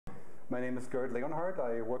My name is Gerd Leonhard.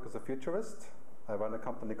 I work as a futurist. I run a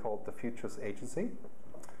company called the Futurist Agency.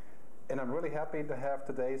 And I'm really happy to have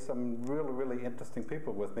today some really interesting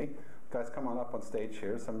people with me. Guys, come on up on stage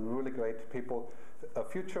here. Some really great people. A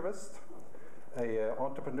futurist, an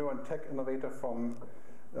entrepreneur and tech innovator from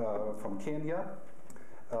Kenya,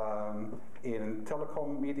 in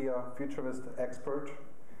telecom media futurist expert,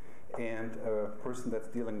 and a person that's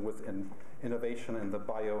dealing with innovation in the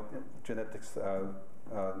biogenetics,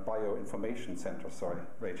 bioinformation center. Sorry,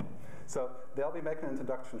 Rachel. So they'll be making an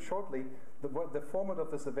introduction shortly. The format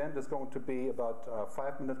of this event is going to be about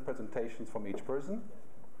 5-minute presentations from each person.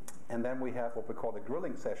 And then we have what we call a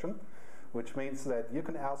grilling session, which means that you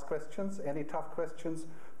can ask questions, any tough questions,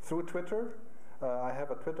 through Twitter. I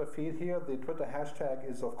have a Twitter feed here. The Twitter hashtag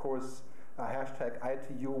is, of course, hashtag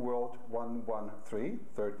ITUWorld113,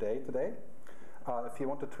 third day today. If you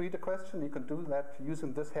want to tweet a question, you can do that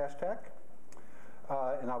using this hashtag.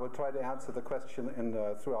 And I will try to answer the question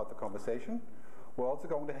throughout the conversation. We're also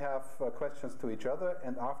going to have questions to each other,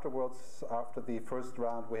 and afterwards, after the first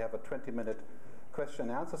round, we have a 20-minute question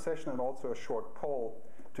and answer session and also a short poll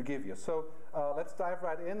to give you. So let's dive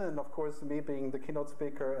right in, and of course, me being the keynote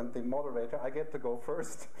speaker and the moderator, I get to go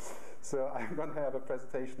first. So I'm going to have a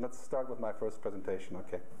presentation. Let's start with my first presentation.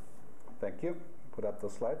 Okay. Thank you. Put up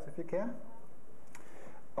those slides if you can.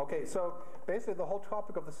 Okay, so basically the whole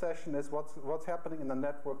topic of the session is what's happening in the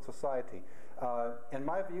network society. And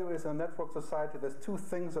my view is in a network society, there's two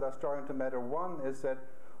things that are starting to matter. One is that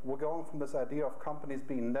we're going from this idea of companies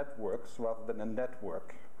being networks rather than a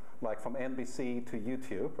network, like from NBC to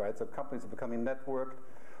YouTube, right? So companies are becoming networked.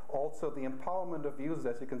 Also the empowerment of users,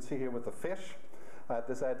 as you can see here with the fish,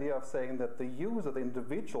 this idea of saying that the user, the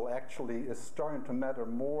individual, actually is starting to matter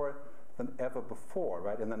more than ever before,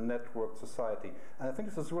 right, in a network society. And I think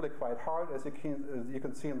this is really quite hard, as you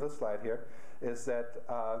can see in this slide here, is that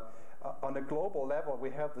on a global level, we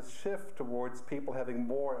have this shift towards people having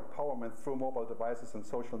more empowerment through mobile devices and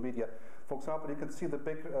social media. For example, you can see the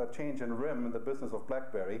big change in RIM in the business of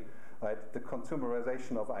BlackBerry, right, the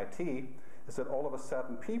consumerization of IT, is that all of a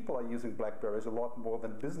sudden people are using BlackBerries a lot more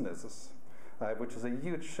than businesses. Which is a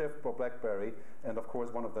huge shift for BlackBerry, and of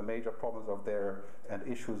course one of the major problems of and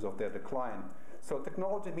issues of their decline. So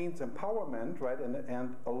technology means empowerment, right,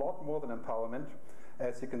 and a lot more than empowerment.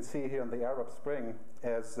 As you can see here in the Arab Spring,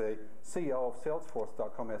 as the CEO of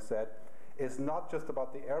Salesforce.com has said, is not just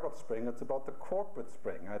about the Arab Spring, it's about the corporate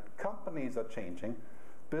spring. Right? Companies are changing,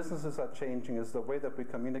 businesses are changing, is the way that we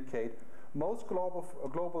communicate. Most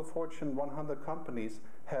global Fortune 100 companies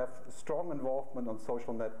have strong involvement on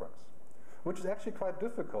social networks, which is actually quite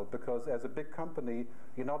difficult because as a big company,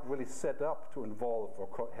 you're not really set up to involve or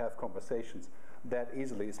have conversations that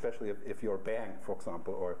easily, especially if you're a bank, for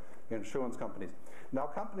example, or insurance companies. Now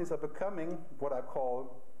companies are becoming what I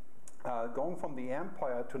call going from the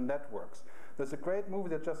empire to networks. There's a great movie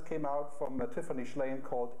that just came out from Tiffany Shlain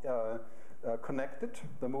called Connected,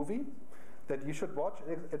 the movie, that you should watch.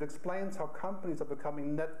 It explains how companies are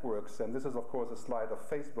becoming networks, and this is of course a slide of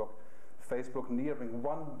Facebook. Facebook nearing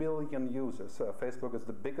 1 billion users. Facebook is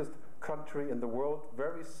the biggest country in the world,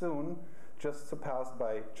 very soon, just surpassed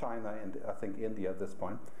by China and I think India at this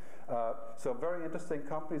point. So very interesting.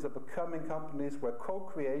 Companies are becoming companies where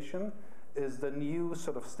co-creation is the new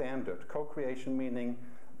sort of standard. Co-creation meaning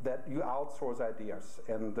that you outsource ideas.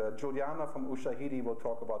 And Juliana from Ushahidi will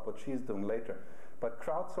talk about what she's doing later. But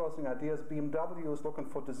crowdsourcing ideas, BMW is looking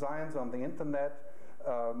for designs on the internet.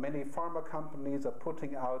 Many pharma companies are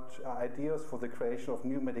putting out ideas for the creation of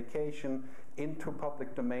new medication into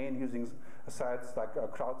public domain using sites like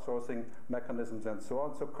crowdsourcing mechanisms and so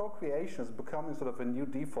on. So co-creation is becoming sort of a new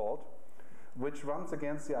default, which runs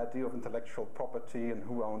against the idea of intellectual property and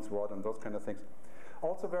who owns what and those kind of things.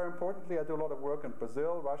 Also very importantly, I do a lot of work in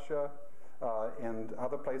Brazil, Russia, and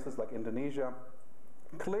other places like Indonesia.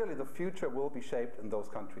 Clearly the future will be shaped in those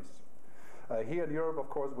countries. Here in Europe, of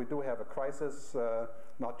course, we do have a crisis,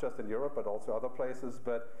 not just in Europe, but also other places.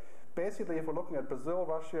 But basically, if we're looking at Brazil,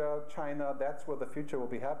 Russia, China, that's where the future will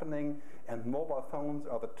be happening. And mobile phones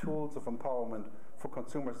are the tools of empowerment for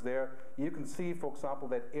consumers there. You can see, for example,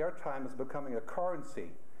 that airtime is becoming a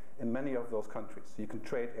currency in many of those countries. You can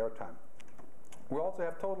trade airtime. We also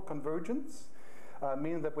have total convergence,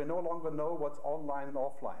 meaning that we no longer know what's online and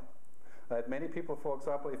offline. Many people, for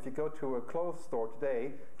example, if you go to a clothes store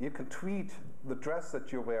today, you can tweet the dress that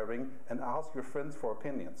you're wearing and ask your friends for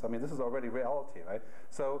opinions. I mean, this is already reality, right?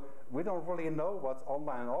 So we don't really know what's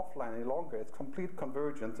online and offline any longer. It's complete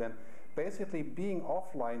convergence, and basically being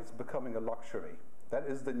offline is becoming a luxury. That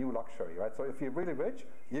is the new luxury, right? So if you're really rich,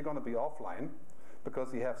 you're going to be offline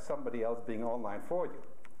because you have somebody else being online for you.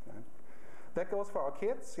 Right? That goes for our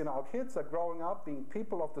kids. You know, our kids are growing up being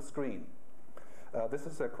people of the screen. This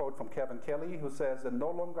is a quote from Kevin Kelly, who says that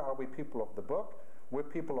no longer are we people of the book, we're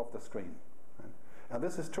people of the screen. Right? And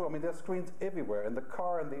this is true. I mean, there's screens everywhere, in the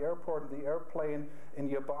car, in the airport, in the airplane, in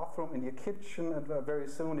your bathroom, in your kitchen, and very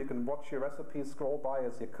soon you can watch your recipes scroll by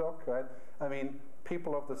as you cook, right? I mean,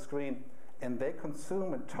 people of the screen, and they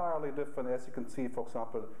consume entirely different, as you can see, for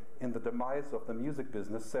example, in the demise of the music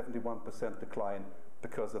business, 71% decline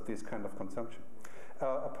because of this kind of consumption.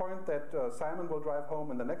 A point that Simon will drive home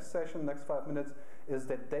in the next session, next 5 minutes, is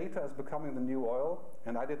that data is becoming the new oil.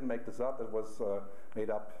 And I didn't make this up. It was made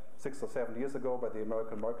up 6 or 7 years ago by the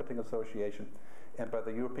American Marketing Association and by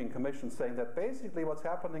the European Commission, saying that basically what's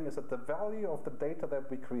happening is that the value of the data that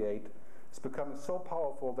we create is becoming so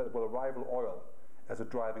powerful that it will rival oil as a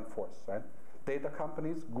driving force. Right? Data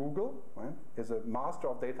companies, Google, right, is a master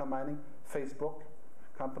of data mining, Facebook,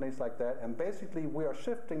 companies like that. And basically we are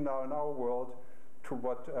shifting now in our world to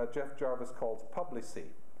what Jeff Jarvis calls publicity.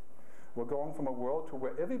 We're going from a world to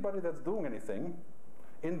where everybody that's doing anything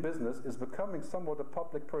in business is becoming somewhat a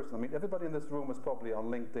public person. I mean, everybody in this room is probably on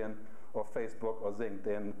LinkedIn or Facebook or Zing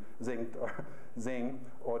or Zing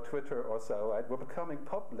or Twitter or so, right? We're becoming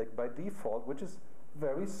public by default, which is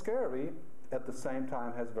very scary, at the same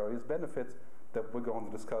time has various benefits that we're going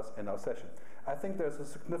to discuss in our session. I think there's a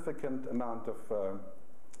significant amount of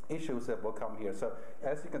issues that will come here. So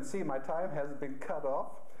as you can see, my time has been cut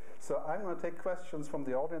off. So I'm going to take questions from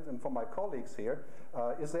the audience and from my colleagues here.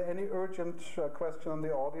 Is there any urgent question in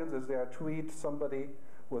the audience? Is there a tweet, somebody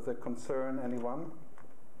with a concern? Anyone?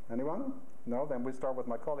 Anyone? No? Then we start with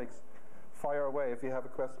my colleagues. Fire away if you have a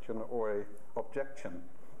question or an objection.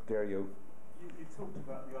 Dare you. You talked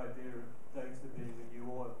about the idea of data being the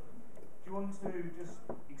new oil. Do you want to just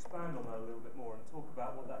expand on that a little bit more and talk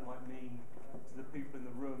about what that might mean to the people in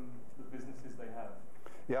the room, to the businesses they have?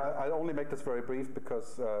 Yeah, I'll only make this very brief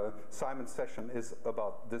because Simon's session is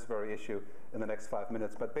about this very issue in the next 5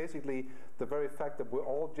 minutes. But basically, the very fact that we're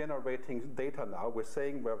all generating data now, we're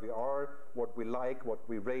saying where we are, what we like, what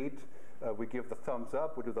we rate, we give the thumbs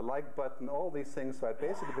up, we do the like button, all these things. So it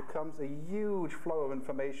basically becomes a huge flow of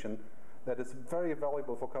information that is very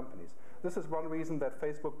valuable for companies. This is one reason that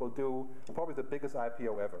Facebook will do probably the biggest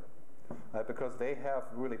IPO ever, because they have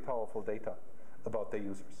really powerful data about their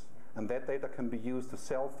users. And that data can be used to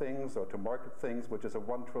sell things or to market things, which is a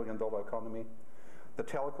 $1 trillion economy. The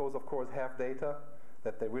telcos, of course, have data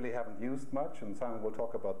that they really haven't used much, and Simon will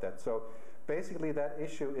talk about that. So basically that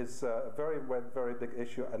issue is a very, very big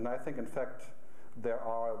issue, and I think, in fact, there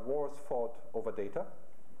are wars fought over data.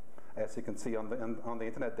 As you can see on the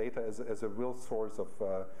internet, data is a real source of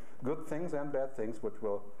good things and bad things, which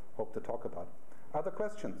we'll hope to talk about. Other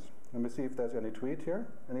questions? Let me see if there's any tweet here.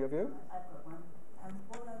 Any of you? I've got one.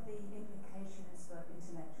 What are the implications for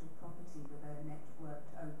intellectual property with a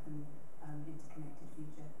networked, open, interconnected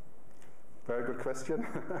future? Very good question.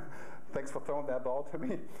 Thanks for throwing that ball to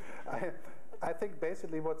me. I think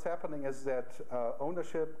basically what's happening is that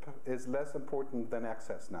ownership is less important than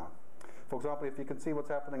access now. For example, if you can see what's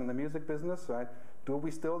happening in the music business, right? Do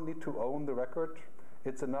we still need to own the record?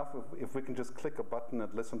 It's enough if we can just click a button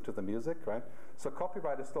and listen to the music, right? So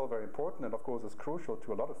copyright is still very important, and of course is crucial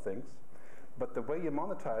to a lot of things. But the way you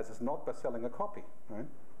monetize is not by selling a copy, right?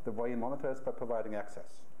 The way you monetize is by providing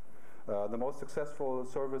access. The most successful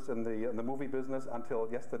service in the movie business until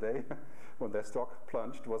yesterday, when their stock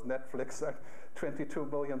plunged, was Netflix. 22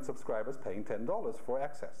 million subscribers paying $10 for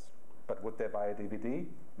access. But would they buy a DVD?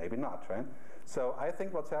 Maybe not, right? So I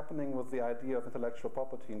think what's happening with the idea of intellectual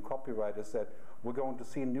property and copyright is that we're going to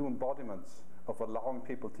see new embodiments of allowing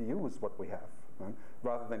people to use what we have, right?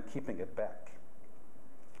 Rather than keeping it back.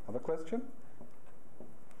 Other question?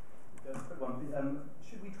 Just a quick one.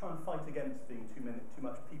 Should we try and fight against being too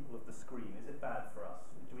much people of the screen? Is it bad for us?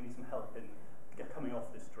 Do we need some help in coming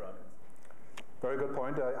off this drug? Very good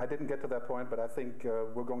point. I didn't get to that point, but I think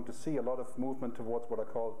we're going to see a lot of movement towards what I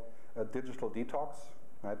call a digital detox,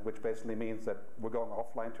 right? Which basically means that we're going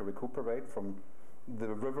offline to recuperate from the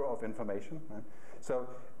river of information. Right? So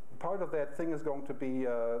part of that thing is going to be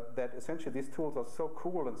that essentially these tools are so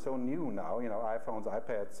cool and so new now, you know, iPhones,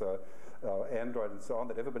 iPads, Android and so on,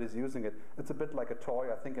 that everybody's using it. It's a bit like a toy.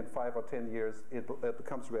 I think in 5 or 10 years it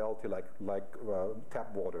becomes reality like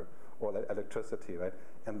tap water or electricity, right?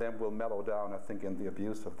 And then we'll mellow down, I think, in the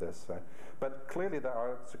abuse of this, right? But clearly there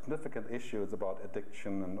are significant issues about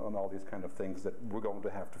addiction and all these kind of things that we're going to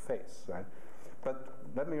have to face, right? But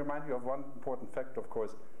let me remind you of one important fact, of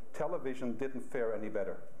course. Television didn't fare any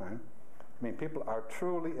better, right? I mean, people are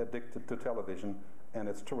truly addicted to television and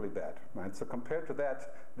it's truly bad. Right? So compared to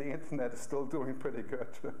that, the internet is still doing pretty good.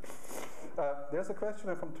 There's a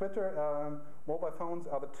question from Twitter. Mobile phones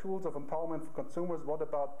are the tools of empowerment for consumers. What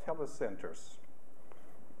about telecenters?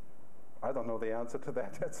 I don't know the answer to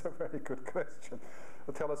that. That's a very good question.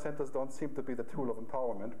 The telecenters don't seem to be the tool of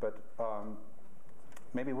empowerment, but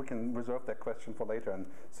maybe we can reserve that question for later and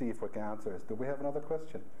see if we can answer it. Do we have another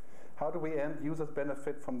question? How do we end users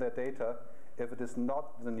benefit from their data if it is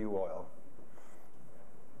not the new oil?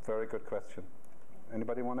 Very good question.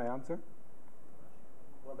 Anybody want to answer?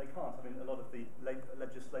 Well, they can't. I mean, a lot of the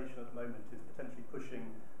legislation at the moment is potentially pushing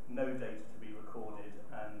no data to be recorded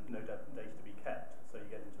and no data to be kept. So you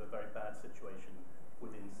get into a very bad situation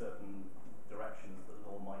within certain directions that the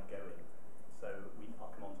law might go in. So I'll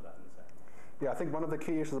come on to that in a second. Yeah, I think one of the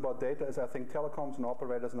key issues about data is I think telecoms and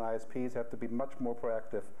operators and ISPs have to be much more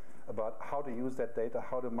proactive about how to use that data,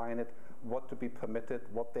 how to mine it, what to be permitted,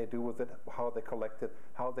 what they do with it, how they collect it,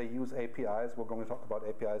 how they use APIs. We're going to talk about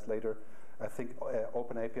APIs later. I think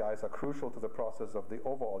open APIs are crucial to the process of the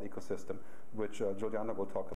overall ecosystem, which Juliana will talk about.